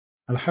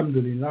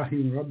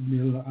Alhamdulillahi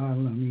Rabbil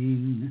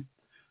Alameen.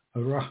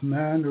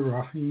 Ar-Rahman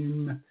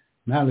Ar-Rahim.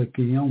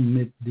 Maliki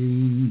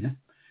Yawmiddin.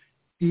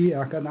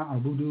 إياك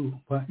نعبد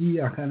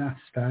وإياك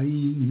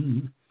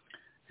نستعين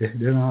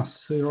اهدنا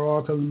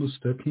الصراط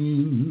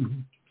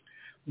المستقيم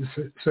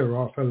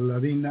صراط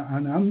الذين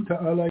أنعمت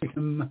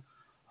عليهم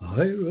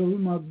غير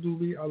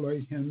المغضوب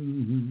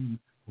عليهم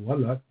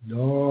ولا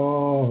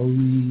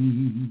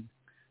الضالين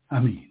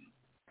آمين.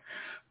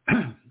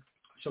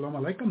 Shalom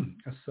alaikum,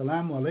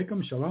 assalamu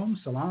alaikum, shalom,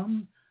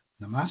 salam,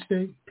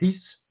 namaste,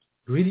 peace,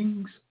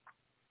 greetings.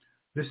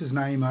 This is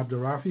Naeem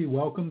Abdurrafi.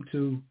 Welcome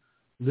to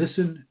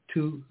Listen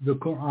to the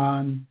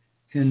Quran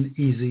in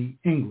Easy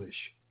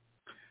English.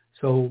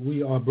 So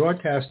we are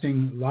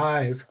broadcasting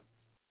live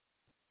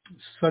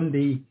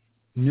Sunday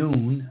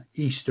noon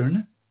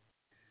Eastern,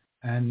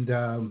 and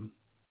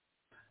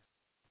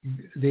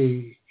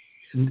we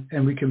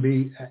can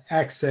be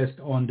accessed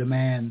on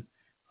demand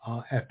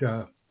at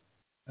a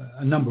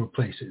number of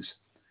places.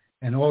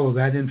 And all of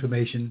that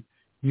information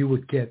you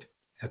would get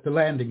at the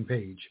landing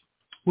page,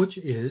 which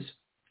is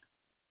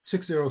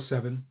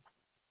 607-206-9720,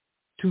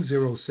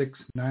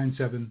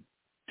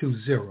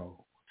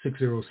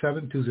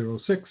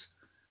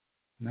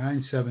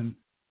 607-206-9720,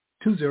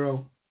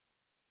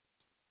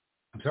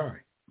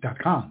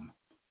 .com,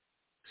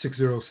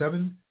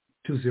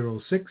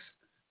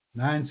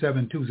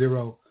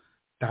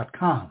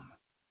 607-206-9720.com.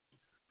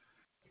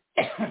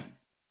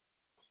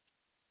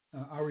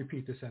 I'll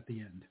repeat this at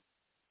the end.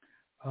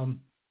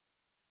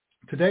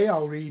 Today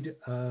I'll read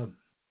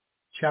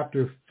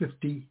chapter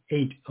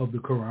 58 of the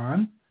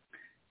Quran,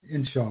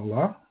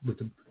 inshallah,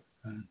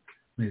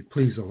 may it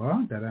please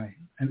Allah that I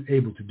am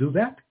able to do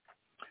that.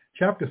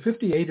 Chapter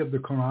 58 of the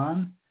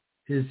Quran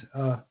is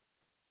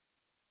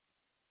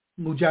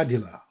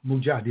Mujadila,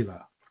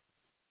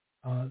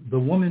 the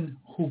woman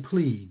who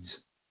pleads.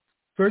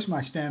 First,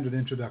 my standard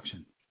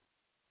introduction.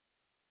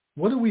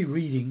 What are we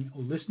reading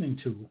or listening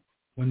to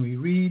when we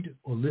read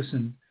or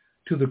listen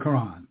to the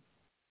Quran?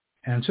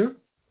 Answer: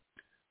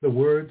 the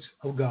words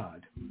of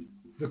God,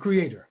 the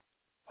Creator,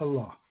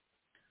 Allah.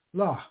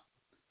 La,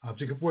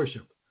 object of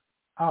worship.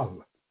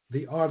 Al,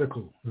 the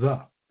article,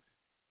 the.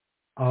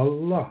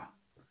 Allah,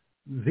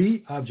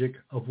 the object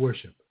of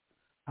worship.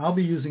 I'll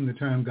be using the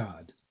term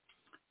God.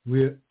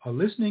 We are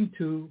listening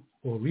to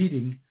or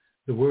reading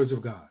the words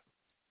of God.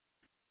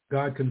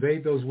 God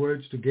conveyed those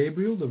words to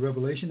Gabriel, the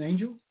revelation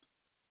angel.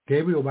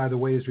 Gabriel, by the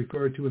way, is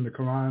referred to in the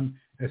Quran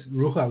as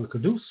Ruh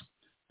al-Qudus,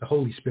 the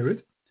Holy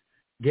Spirit.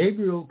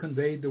 Gabriel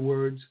conveyed the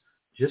words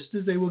just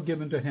as they were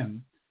given to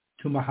him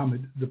to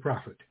Muhammad the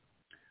Prophet.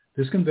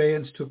 This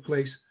conveyance took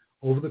place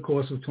over the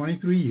course of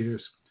 23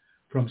 years,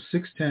 from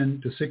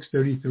 610 to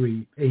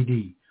 633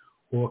 AD,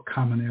 or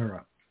Common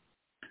Era.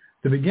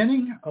 The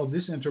beginning of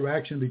this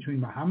interaction between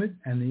Muhammad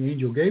and the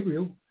angel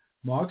Gabriel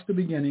marks the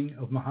beginning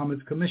of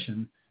Muhammad's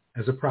commission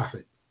as a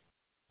prophet.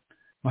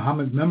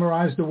 Muhammad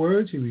memorized the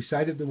words. He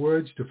recited the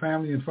words to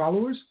family and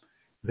followers.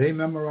 They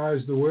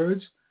memorized the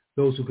words.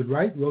 Those who could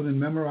write wrote and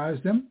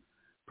memorized them.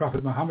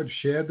 Prophet Muhammad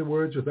shared the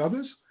words with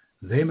others.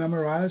 They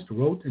memorized,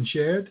 wrote, and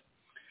shared.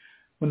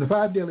 When the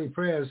 5 daily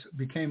prayers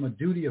became a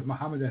duty of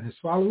Muhammad and his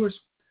followers,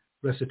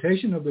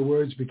 recitation of the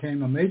words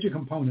became a major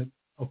component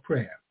of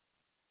prayer.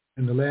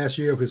 In the last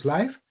year of his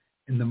life,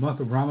 in the month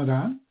of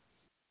Ramadan,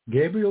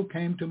 Gabriel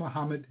came to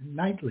Muhammad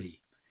nightly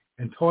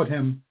and taught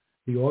him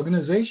the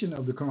organization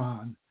of the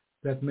Quran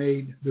that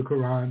made the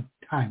Quran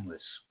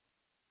timeless.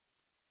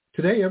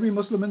 Today, every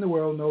Muslim in the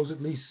world knows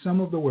at least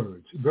some of the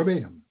words,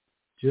 verbatim,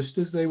 just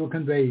as they were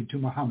conveyed to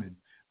Muhammad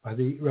by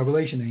the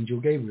revelation angel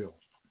Gabriel.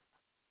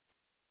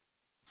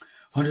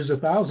 Hundreds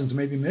of thousands,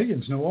 maybe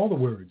millions, know all the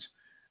words.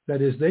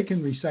 That is, they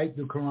can recite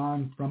the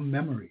Quran from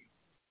memory.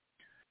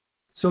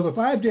 So the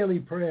 5 daily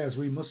prayers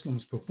we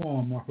Muslims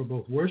perform are for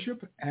both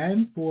worship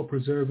and for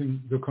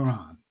preserving the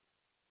Quran.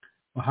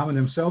 Muhammad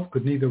himself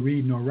could neither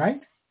read nor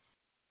write,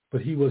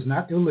 but he was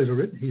not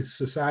illiterate. His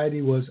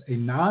society was a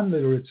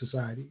non-literate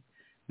society,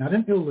 not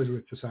an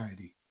illiterate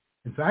society.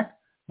 In fact,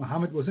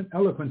 Muhammad was an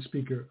eloquent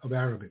speaker of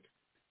Arabic.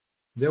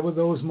 There were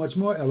those much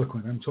more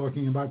eloquent. I'm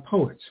talking about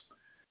poets.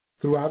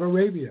 Throughout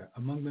Arabia,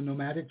 among the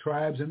nomadic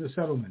tribes and the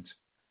settlements,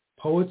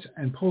 poets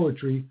and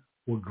poetry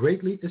were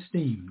greatly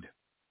esteemed.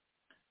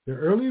 The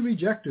early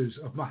rejectors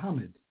of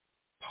Muhammad,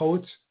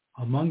 poets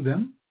among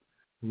them,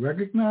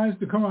 recognized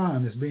the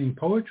Quran as being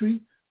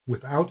poetry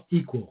without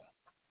equal.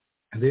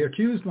 And they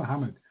accused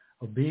Muhammad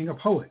of being a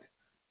poet,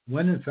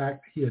 when in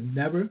fact he had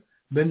never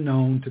been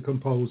known to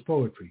compose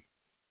poetry.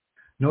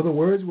 No, the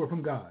words were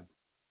from God.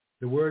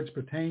 The words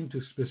pertained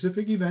to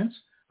specific events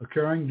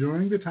occurring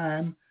during the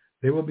time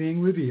they were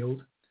being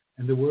revealed,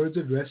 and the words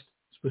addressed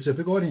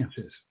specific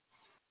audiences.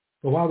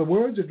 But while the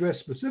words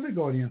addressed specific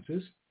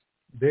audiences,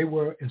 they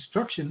were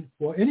instruction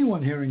for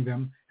anyone hearing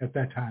them at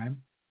that time,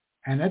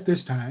 and at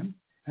this time,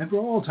 and for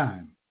all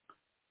time.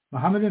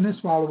 Muhammad and his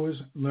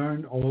followers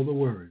learned all the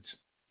words.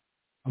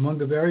 Among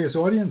the various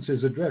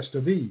audiences addressed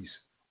are these: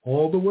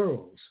 all the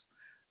worlds.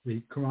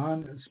 The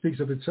Quran speaks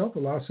of itself.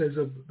 Allah says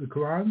of the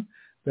Quran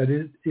that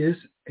it is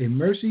a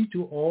mercy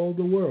to all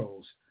the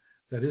worlds.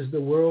 that is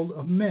the world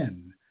of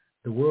men,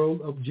 the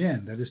world of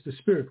jinn, that is the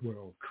spirit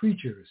world,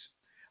 creatures,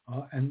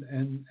 and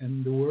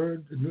the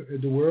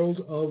world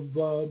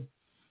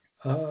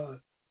of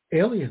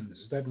aliens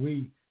that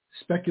we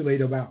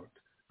speculate about,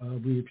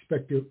 of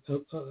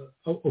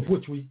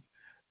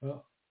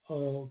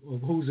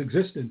whose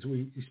existence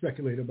we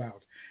speculate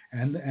about,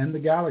 and the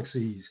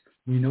galaxies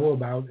we know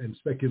about and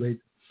speculate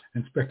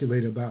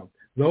about.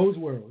 Those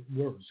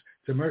words,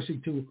 to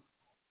mercy to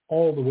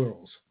all the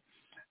worlds,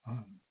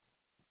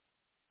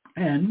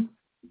 and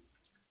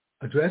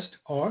addressed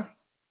are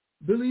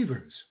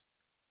believers.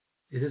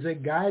 It is a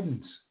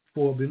guidance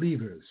for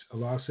believers.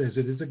 Allah says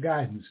it is a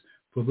guidance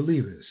for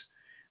believers.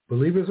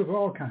 Believers of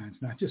all kinds,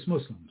 not just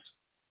Muslims.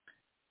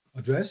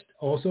 Addressed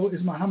also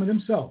is Muhammad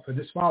himself and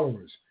his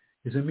followers,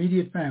 his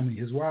immediate family,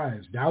 his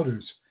wives,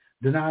 doubters,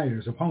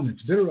 deniers,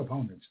 opponents, bitter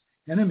opponents,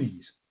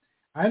 enemies,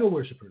 idol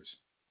worshippers.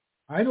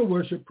 Idol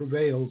worship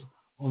prevailed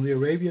on the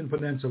Arabian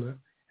Peninsula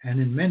and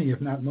in many,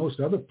 if not most,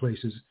 other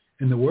places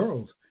in the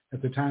world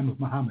at the time of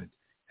Muhammad,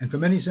 and for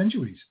many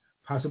centuries,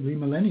 possibly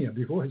millennia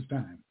before his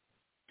time.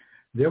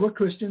 There were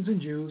Christians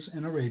and Jews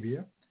in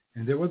Arabia,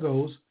 and there were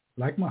those,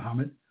 like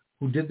Muhammad,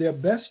 who did their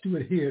best to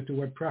adhere to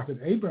what Prophet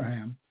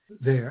Abraham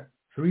there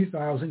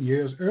 3,000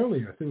 years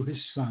earlier through his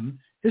son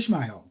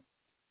Ishmael,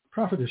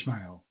 Prophet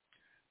Ishmael.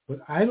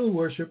 But idol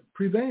worship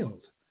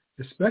prevailed,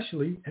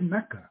 especially in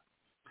Mecca,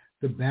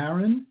 the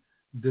barren,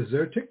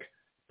 desertic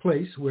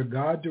place where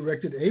God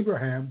directed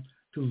Abraham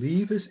to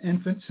leave his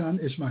infant son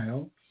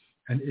Ishmael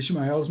and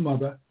Ishmael's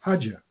mother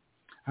Hajar.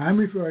 I'm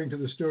referring to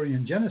the story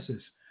in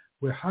Genesis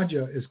where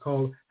Hajar is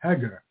called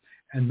Hagar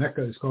and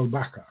Mecca is called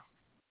Baka.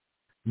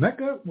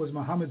 Mecca was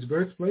Muhammad's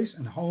birthplace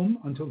and home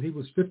until he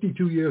was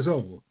 52 years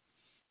old.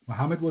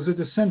 Muhammad was a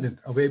descendant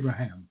of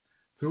Abraham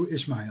through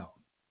Ishmael.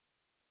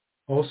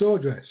 Also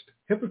addressed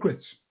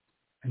hypocrites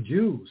and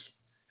Jews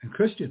and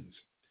Christians,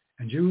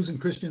 and Jews and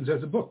Christians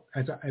as a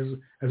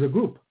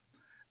group.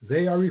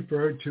 They are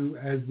referred to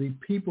as the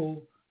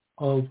people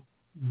of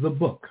the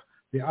book,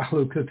 the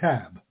Ahlul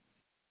Kitab.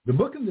 The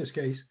book in this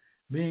case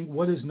being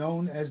what is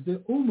known as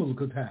the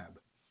Kitab,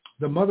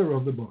 the mother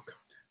of the book.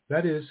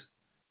 That is,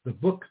 the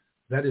book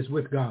that is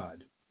with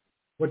God.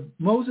 What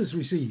Moses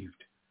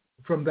received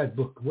from that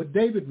book, what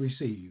David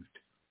received,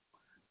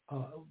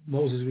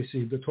 Moses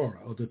received the Torah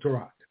or the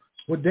Torah.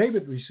 What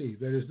David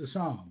received, that is the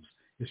Psalms,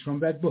 is from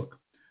that book.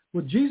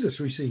 What Jesus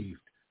received,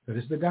 that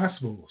is the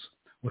Gospels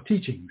or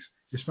teachings,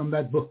 is from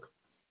that book.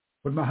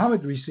 What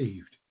Muhammad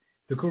received,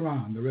 the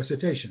Quran, the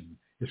recitation,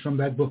 is from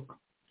that book.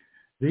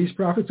 These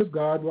prophets of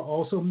God were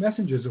also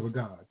messengers of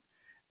God.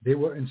 They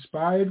were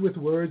inspired with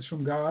words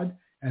from God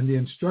and the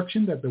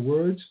instruction that the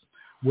words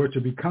were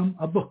to become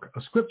a book,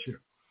 a scripture.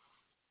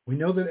 We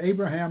know that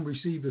Abraham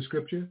received the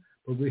scripture,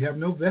 but we have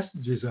no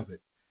vestiges of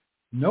it.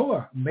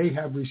 Noah may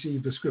have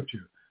received the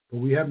scripture, but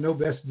we have no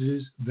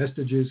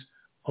vestiges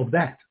of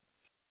that.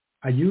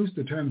 I use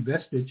the term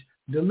vestige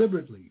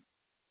deliberately.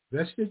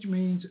 Vestige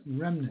means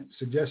remnant,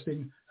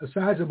 suggesting a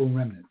sizable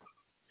remnant.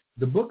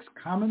 The books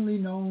commonly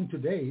known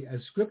today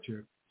as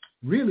scripture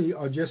really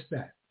are just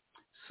that,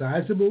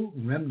 sizable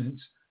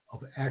remnants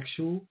of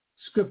actual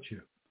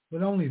scripture,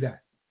 but only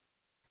that.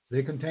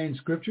 They contain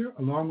scripture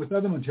along with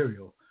other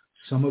material,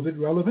 some of it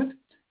relevant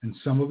and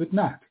some of it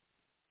not.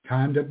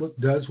 Time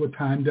does what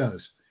time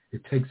does.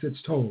 It takes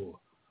its toll.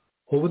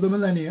 Over the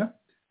millennia,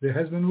 there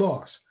has been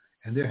loss,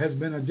 and there has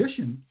been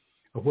addition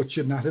of what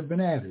should not have been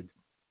added.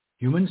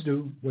 Humans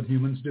do what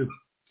humans do.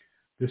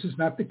 This is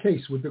not the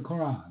case with the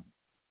Quran.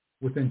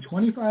 Within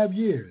 25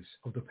 years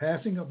of the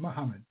passing of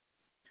Muhammad,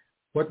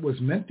 what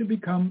was meant to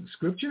become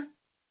scripture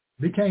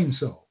became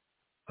so,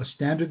 a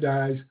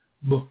standardized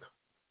book,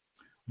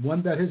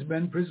 one that has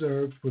been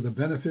preserved for the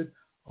benefit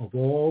of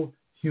all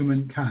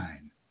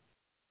humankind.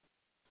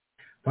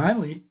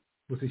 Finally,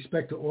 with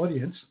respect to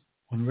audience,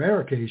 on rare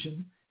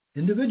occasion,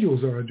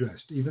 individuals are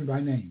addressed, even by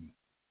name.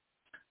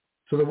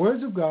 So the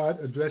words of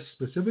God address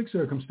specific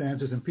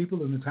circumstances and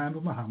people in the time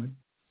of Muhammad.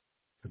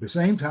 At the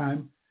same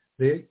time,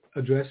 they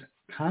address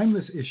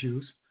timeless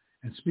issues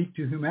and speak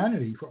to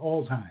humanity for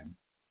all time.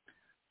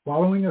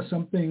 Following are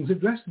some things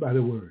addressed by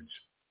the words: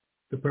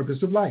 the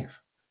purpose of life,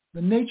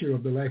 the nature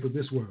of the life of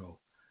this world,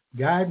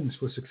 guidance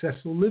for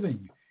successful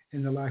living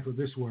in the life of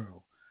this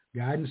world,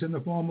 guidance in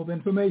the form of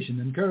information,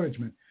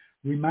 encouragement,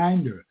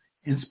 reminder,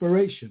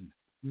 inspiration,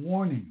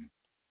 warning,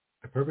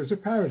 the purpose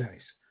of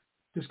paradise,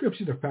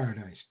 description of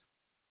paradise,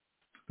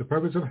 the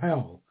purpose of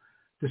hell,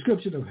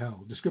 description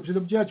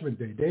of judgment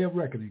day, day of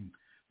reckoning,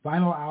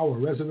 final hour,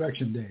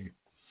 resurrection day.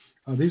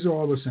 These are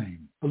all the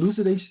same.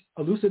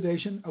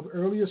 Elucidation of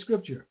earlier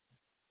scripture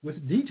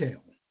with detail.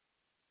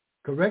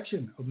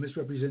 Correction of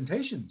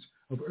misrepresentations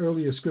of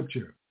earlier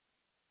scripture.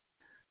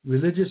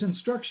 Religious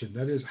instruction,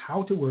 that is,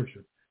 how to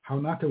worship, how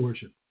not to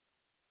worship.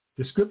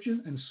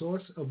 Description and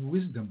source of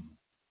wisdom.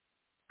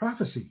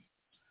 Prophecy.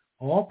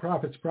 All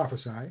prophets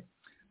prophesy,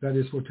 that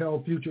is,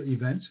 foretell future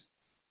events,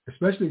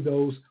 especially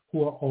those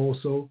who are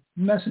also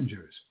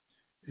messengers.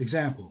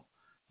 Example,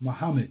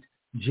 Muhammad,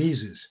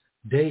 Jesus,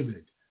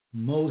 David,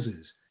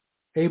 Moses,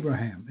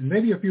 Abraham, and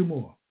maybe a few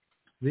more.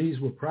 These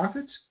were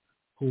prophets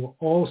who were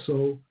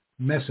also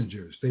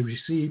messengers. They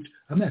received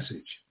a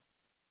message.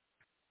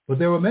 But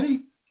there were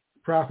many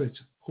prophets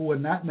who were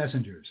not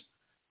messengers,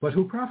 but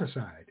who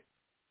prophesied,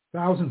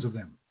 thousands of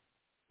them.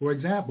 For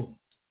example,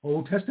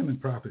 Old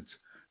Testament prophets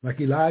like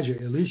Elijah,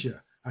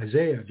 Elisha,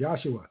 Isaiah,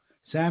 Joshua,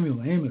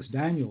 Samuel, Amos,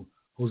 Daniel,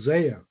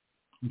 Hosea,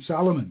 and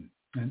Solomon,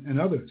 and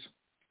others.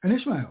 And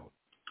Ishmael,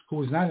 who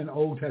was not an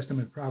Old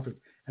Testament prophet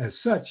as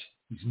such,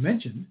 he's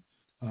mentioned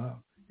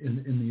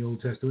in the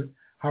Old Testament.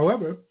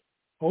 However,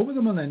 over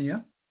the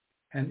millennia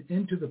and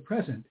into the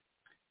present,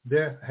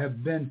 there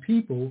have been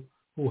people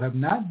who have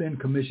not been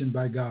commissioned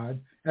by God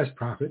as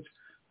prophets,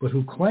 but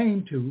who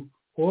claim to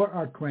or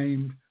are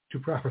claimed to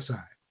prophesy.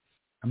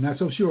 I'm not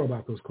so sure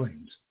about those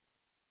claims.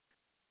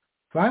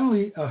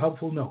 Finally, a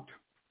helpful note.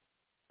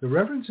 The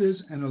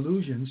references and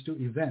allusions to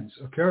events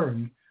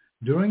occurring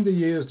during the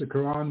years the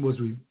Quran was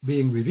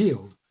being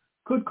revealed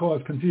could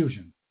cause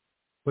confusion,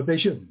 but they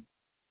shouldn't.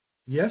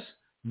 Yes,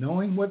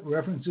 knowing what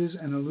references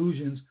and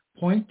allusions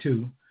point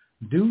to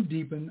do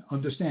deepen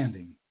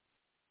understanding,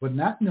 but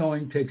not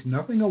knowing takes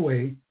nothing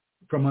away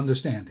from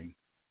understanding.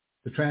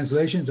 The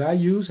translations I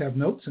use have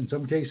notes, in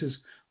some cases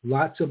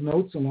lots of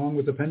notes along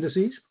with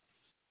appendices.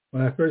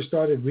 When I first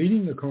started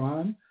reading the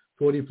Quran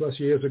 40 plus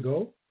years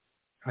ago,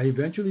 I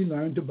eventually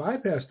learned to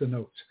bypass the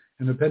notes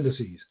and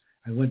appendices.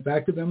 I went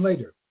back to them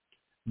later.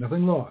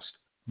 Nothing lost,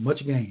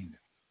 much gained.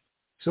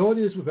 So it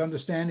is with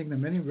understanding the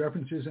many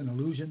references and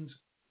allusions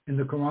in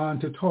the Quran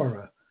to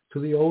Torah, to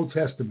the Old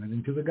Testament,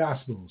 and to the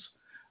Gospels,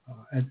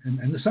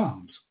 and the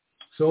Psalms.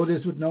 So it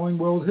is with knowing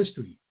world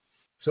history.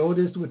 So it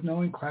is with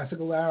knowing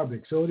classical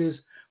Arabic. So it is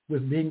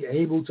with being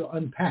able to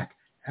unpack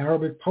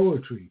Arabic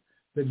poetry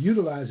that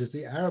utilizes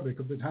the Arabic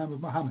of the time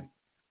of Muhammad.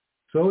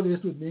 So it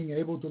is with being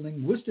able to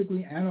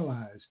linguistically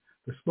analyze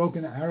the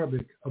spoken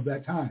Arabic of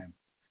that time.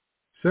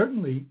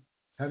 Certainly,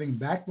 having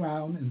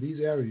background in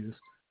these areas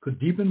could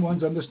deepen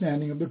one's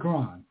understanding of the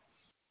Quran.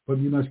 But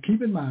you must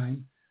keep in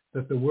mind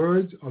that the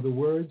words are the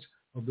words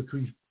of the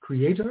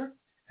Creator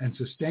and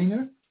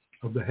Sustainer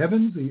of the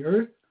heavens, the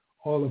earth,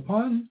 all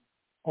upon,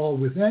 all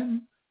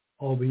within,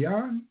 all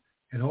beyond,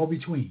 and all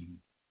between.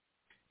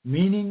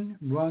 Meaning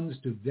runs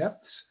to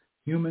depths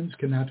humans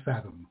cannot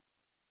fathom.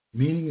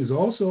 Meaning is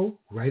also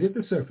right at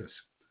the surface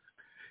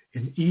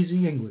in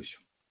easy English.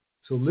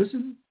 So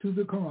listen to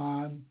the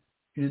Quran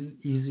in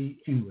easy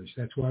English.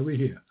 That's why we're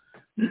here.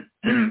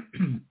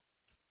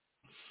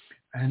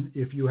 And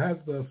if you have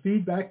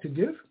feedback to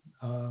give,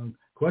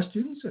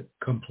 questions,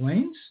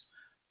 complaints,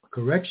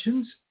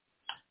 corrections,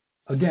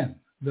 again,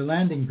 the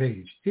landing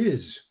page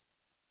is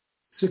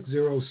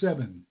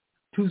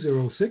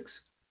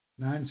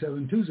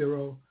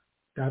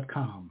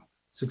 607-206-9720.com.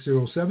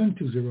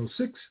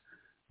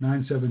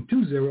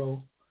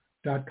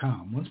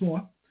 607-206-9720.com. Once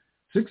more,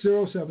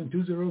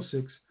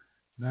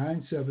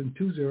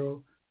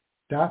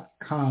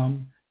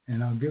 607-206-9720.com.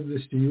 And I'll give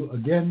this to you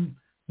again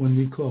when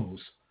we close.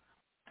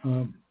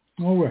 All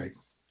right.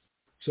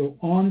 So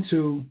on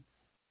to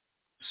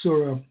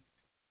Surah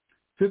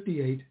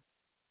 58,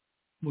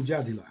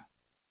 Mujadila,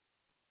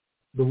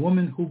 the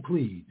woman who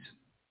pleads.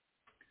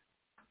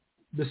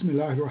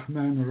 Bismillahir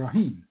Rahmanir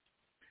Rahim.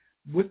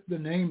 With the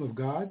name of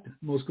God,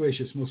 most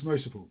gracious, most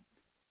merciful.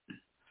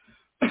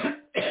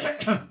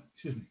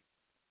 Excuse me.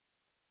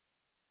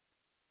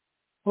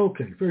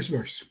 Okay, first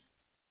verse.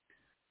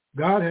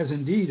 God has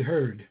indeed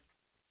heard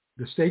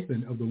the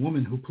statement of the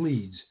woman who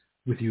pleads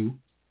with you.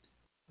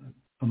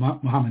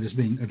 Muhammad is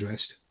being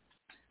addressed,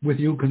 with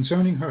you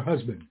concerning her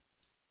husband,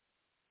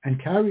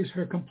 and carries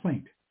her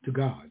complaint to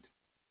God.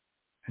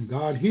 And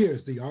God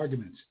hears the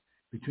arguments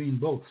between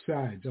both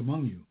sides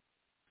among you,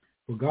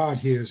 for God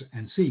hears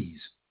and sees.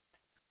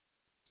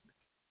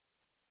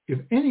 If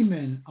any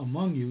men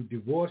among you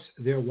divorce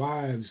their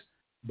wives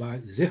by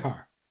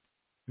zihar,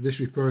 this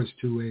refers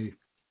to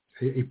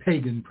a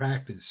pagan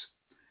practice,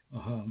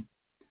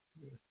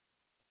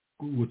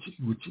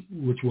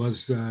 which was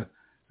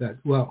that,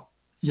 well,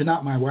 you're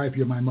not my wife,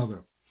 you're my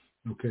mother.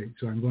 Okay,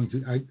 so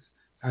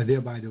I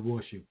thereby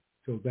divorce you.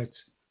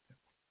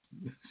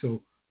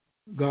 So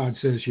God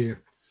says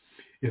here,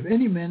 if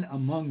any men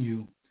among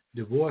you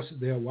divorce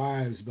their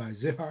wives by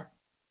zihar,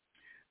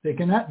 they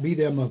cannot be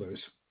their mothers.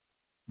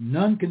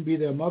 None can be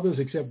their mothers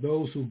except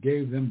those who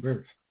gave them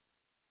birth.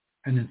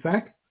 And in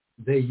fact,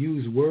 they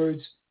use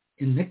words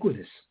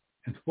iniquitous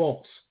and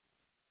false.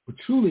 But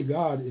truly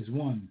God is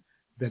one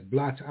that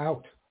blots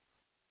out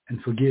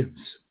and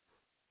forgives.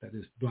 That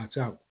is, blots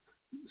out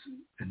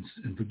and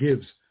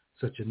forgives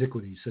such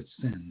iniquities, such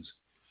sins.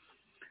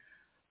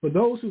 But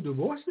those who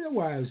divorce their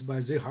wives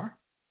by zihar,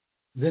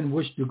 then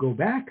wish to go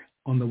back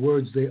on the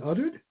words they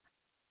uttered,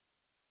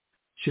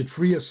 should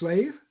free a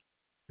slave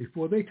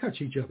before they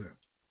touch each other.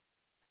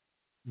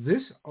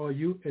 This are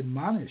you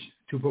admonished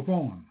to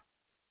perform,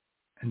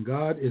 and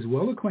God is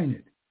well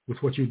acquainted with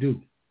what you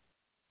do.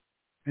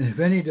 And if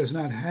any does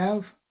not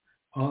have,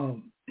 a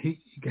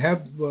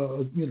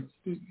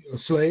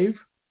slave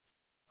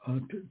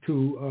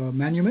to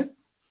manumit,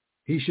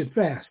 he should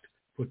fast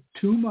for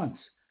 2 months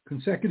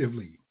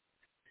consecutively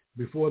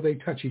before they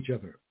touch each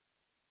other.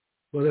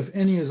 But if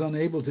any is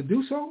unable to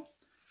do so,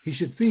 he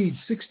should feed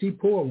 60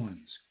 poor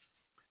ones.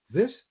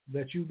 This,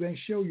 that you may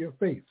show your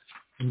faith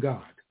in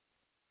God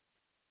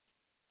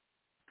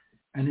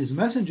and his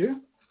messenger,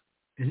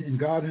 in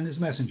God and his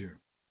messenger.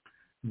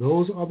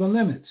 Those are the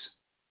limits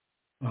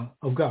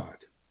of God.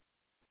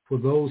 For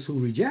those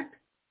who reject,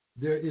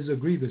 there is a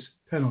grievous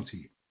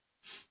penalty.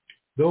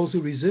 Those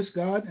who resist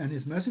God and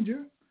his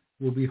messenger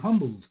will be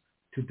humbled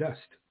to dust,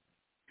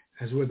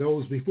 as were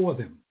those before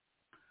them.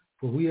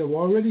 For we have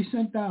already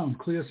sent down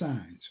clear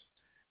signs,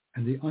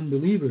 and the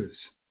unbelievers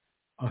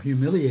are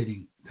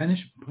humiliating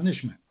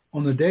punishment.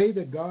 On the day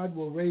that God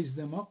will raise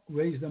them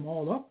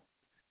all up,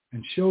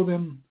 and show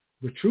them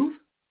the truth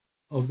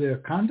of their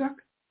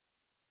conduct,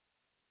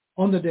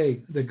 on the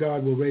day that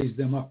God will raise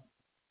them up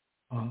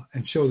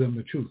and show them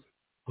the truth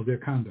of their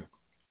conduct.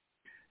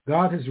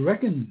 God has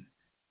reckoned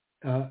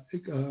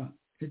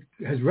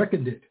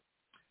it,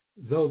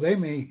 though they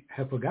may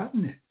have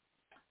forgotten it,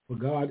 for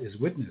God is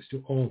witness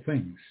to all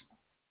things.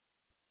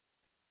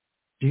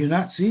 Do you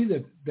not see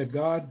that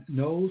God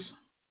knows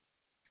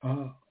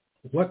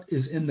what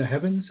is in the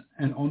heavens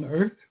and on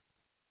earth?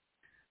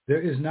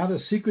 There is not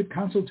a secret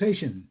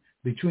consultation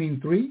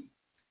between three,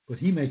 but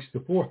he makes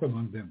the fourth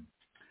among them.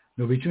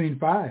 Nor between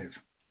five,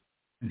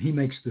 and he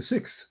makes the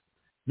sixth.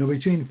 Nor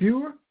between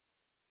fewer,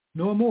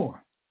 nor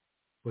more,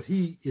 but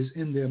he is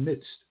in their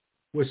midst,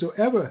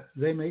 wheresoever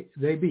they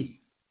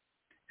be.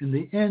 In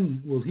the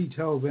end will he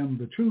tell them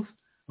the truth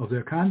of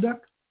their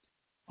conduct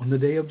on the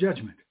day of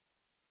judgment.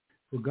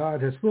 For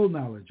God has full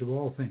knowledge of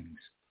all things.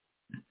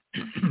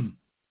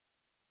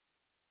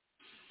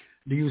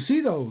 Do you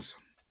see those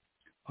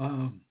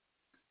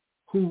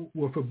who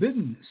were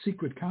forbidden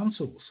secret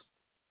counsels,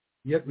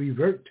 yet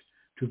revert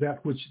to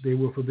that which they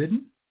were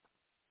forbidden?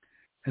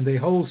 And they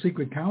hold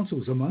secret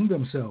counsels among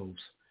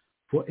themselves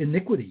for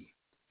iniquity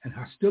and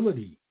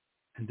hostility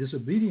and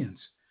disobedience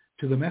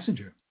to the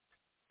messenger.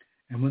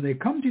 And when they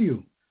come to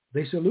you,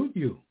 they salute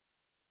you,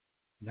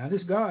 not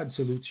as God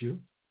salutes you.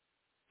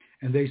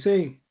 And they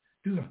say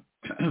to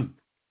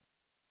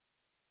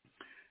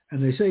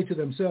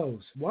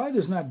themselves, why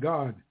does not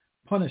God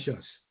punish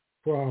us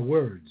for our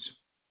words?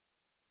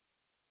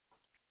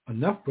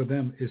 Enough for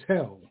them is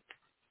hell.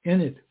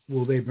 In it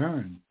will they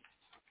burn,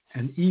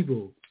 and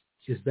evil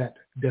is that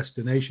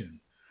destination.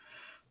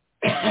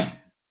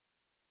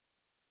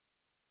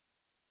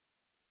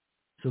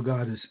 So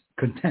God is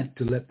content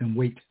to let them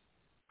wait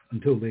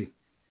until they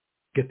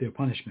get their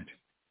punishment.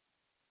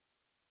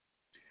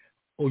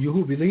 O you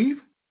who believe,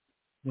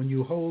 when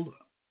you hold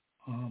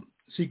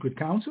secret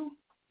counsel,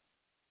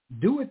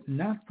 do it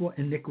not for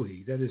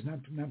iniquity, that is not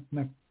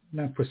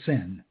for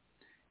sin,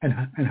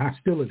 and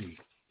hostility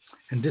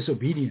and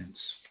disobedience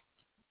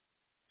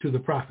to the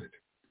prophet,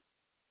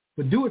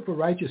 but do it for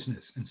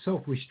righteousness and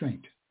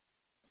self-restraint,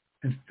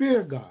 and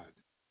fear God,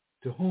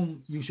 to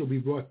whom you shall be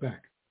brought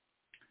back.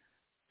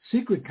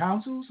 Secret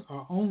counsels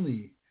are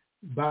only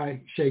by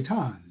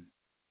Shaitan,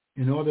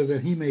 in order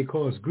that he may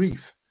cause grief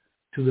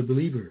to the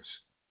believers,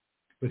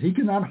 but he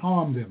cannot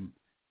harm them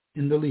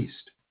in the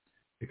least,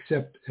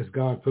 except as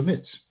God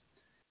permits,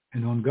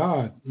 and on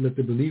God let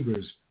the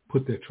believers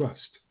put their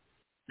trust.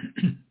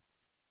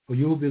 For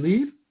you will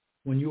believe,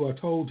 when you are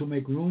told to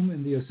make room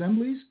in the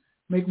assemblies,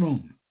 make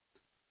room.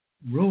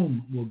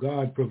 Room will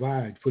God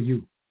provide for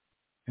you.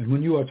 And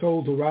when you are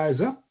told to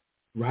rise up,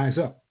 rise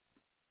up.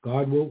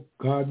 God will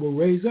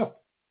raise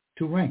up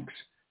to ranks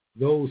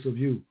those of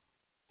you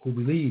who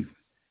believe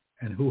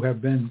and who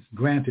have been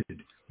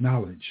granted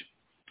knowledge.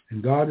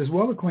 And God is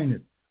well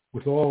acquainted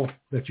with all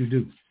that you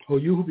do. O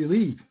you who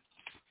believe,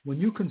 when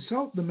you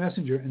consult the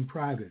messenger in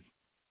private,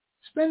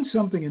 spend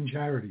something in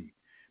charity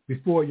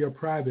before your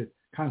private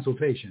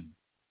consultation.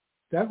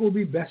 That will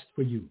be best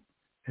for you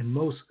and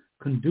most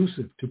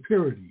conducive to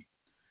purity.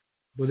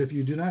 But if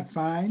you do not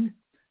find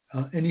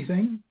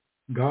anything,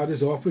 God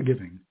is all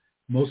forgiving,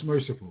 most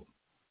merciful.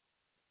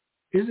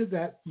 Is it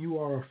that you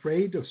are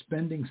afraid of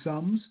spending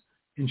sums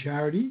in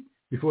charity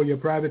before your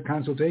private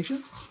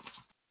consultation?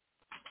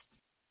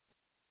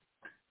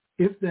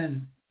 If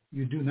then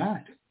you do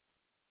not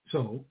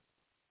so,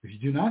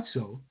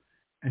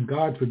 and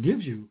God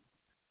forgives you,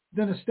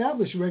 then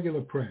establish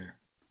regular prayer,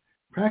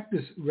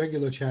 practice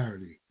regular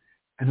charity,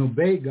 and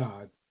obey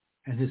God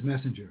and his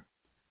messenger.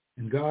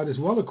 And God is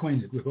well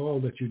acquainted with all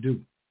that you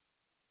do.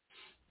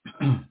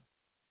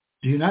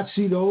 Do you not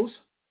see those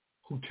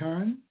who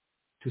turn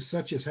to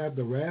such as have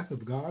the wrath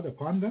of God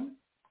upon them?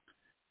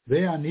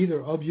 They are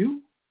neither of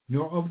you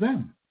nor of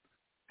them,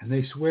 and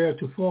they swear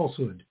to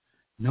falsehood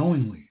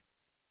knowingly.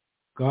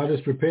 God has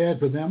prepared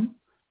for them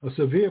a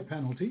severe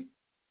penalty.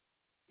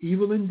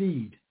 Evil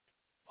indeed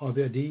are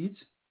their deeds.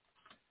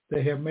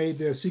 They have made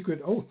their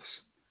secret oaths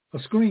a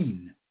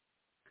screen.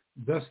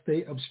 Thus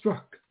they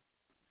obstruct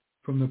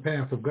from the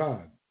path of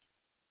God.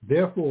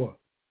 Therefore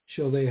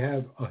shall they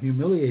have a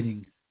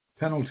humiliating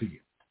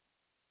penalty.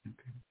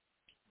 Okay.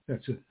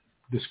 That's a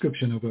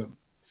description of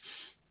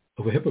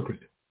a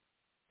hypocrite.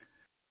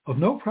 Of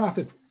no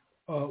profit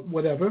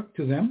whatever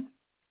to them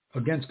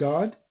against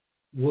God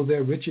will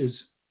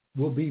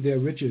be their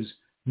riches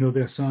nor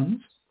their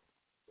sons.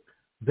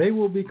 They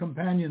will be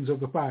companions of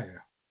the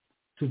fire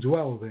to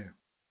dwell there.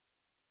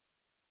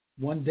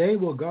 One day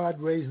will God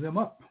raise them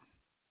up.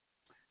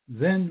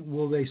 Then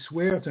will they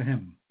swear to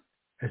him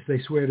as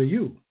they swear to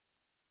you.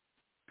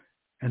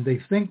 And they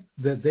think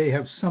that they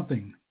have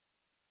something.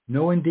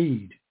 No,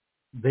 indeed,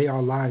 they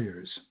are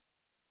liars.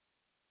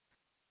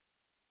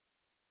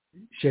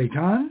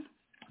 Shaitan,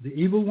 the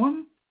evil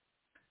one,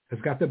 has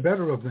got the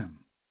better of them.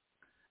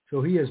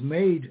 So he has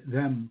made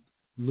them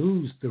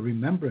lose the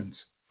remembrance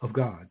of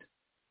God.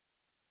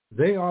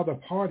 They are the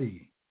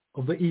party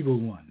of the evil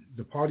one,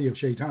 the party of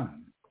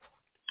Shaitan.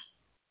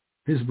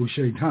 Hizbu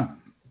Shaitan.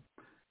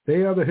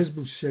 They are the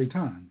Hizbu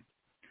Shaitan.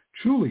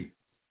 Truly,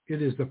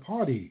 it is the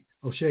party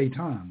of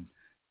Shaitan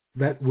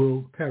that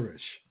will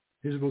perish.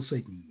 Hizbu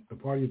Satan, the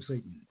party of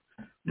Satan.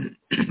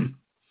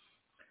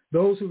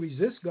 Those who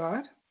resist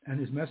God and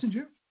his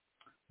messenger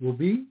will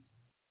be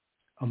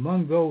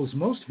among those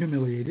most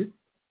humiliated.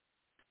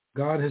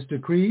 God has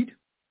decreed,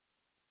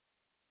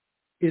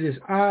 it is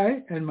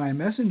I and my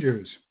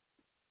messengers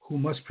who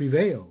must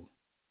prevail,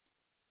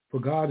 for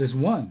God is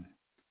one,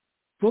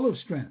 full of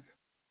strength,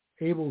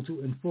 able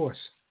to enforce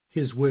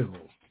his will.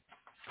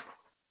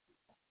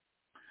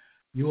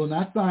 You will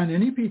not find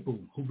any people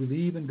who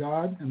believe in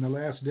God in the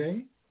last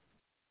day,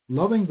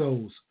 loving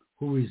those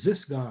who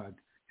resist God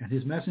and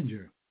his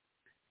messenger,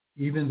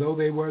 even though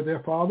they were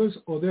their fathers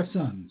or their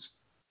sons,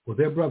 or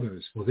their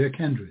brothers, or their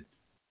kindred.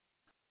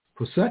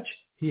 For such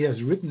he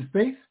has written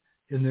faith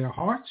in their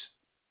hearts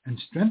and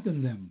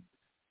strengthened them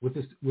with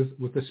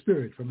the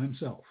Spirit from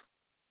himself.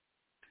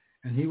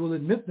 And he will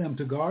admit them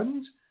to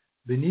gardens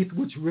beneath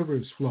which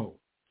rivers flow,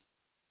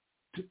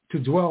 to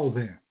dwell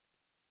there.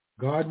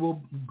 God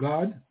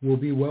will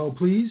be well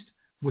pleased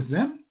with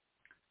them,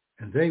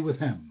 and they with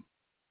him.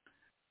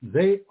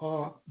 They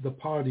are the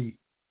party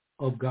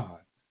of God,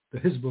 the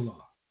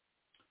Hezbollah.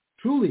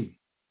 Truly,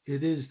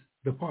 it is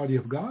the party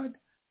of God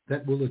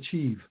that will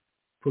achieve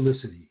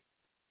felicity.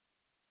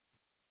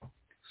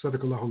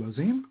 Sadaqallahu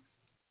al-Azim.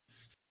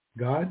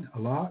 God,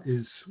 Allah,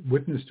 is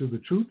witness to the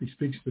truth. He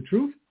speaks the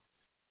truth.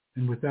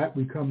 And with that,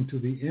 we come to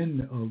the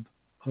end of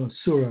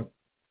Surah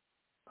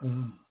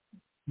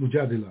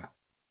Mujadila.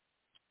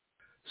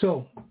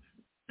 So,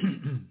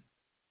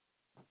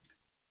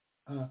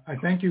 I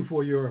thank you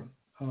for your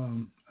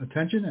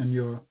attention and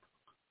your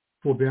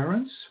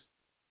forbearance.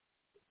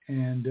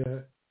 And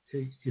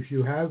if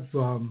you have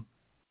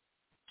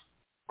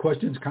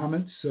questions,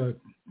 comments,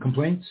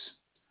 complaints,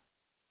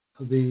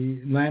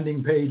 the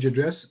landing page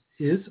address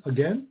is,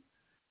 again,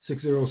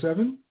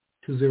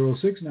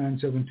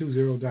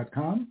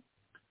 607-206-9720.com,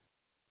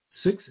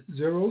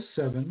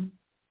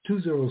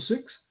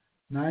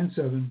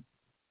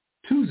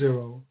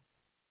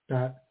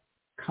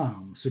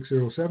 607-206-9720.com,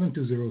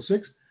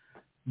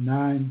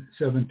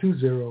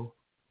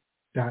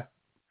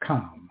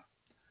 607-206-9720.com.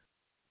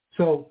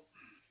 So,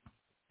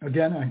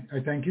 again, I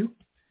thank you,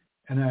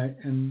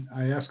 and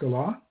I ask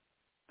Allah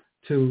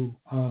to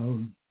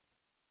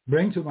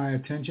bring to my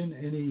attention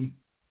any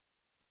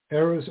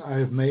errors I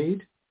have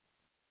made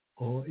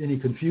or any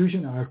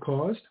confusion I have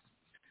caused,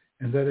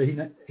 and that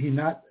he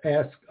not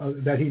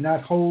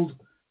hold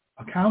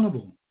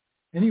accountable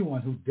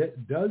anyone who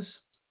does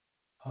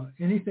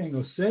anything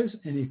or says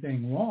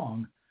anything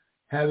wrong,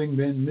 having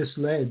been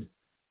misled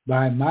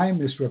by my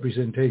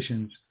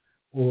misrepresentations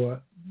or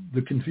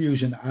the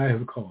confusion I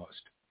have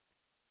caused.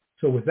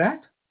 So with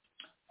that,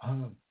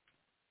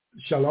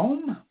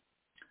 shalom,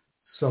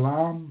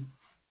 salam,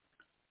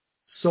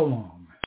 so long.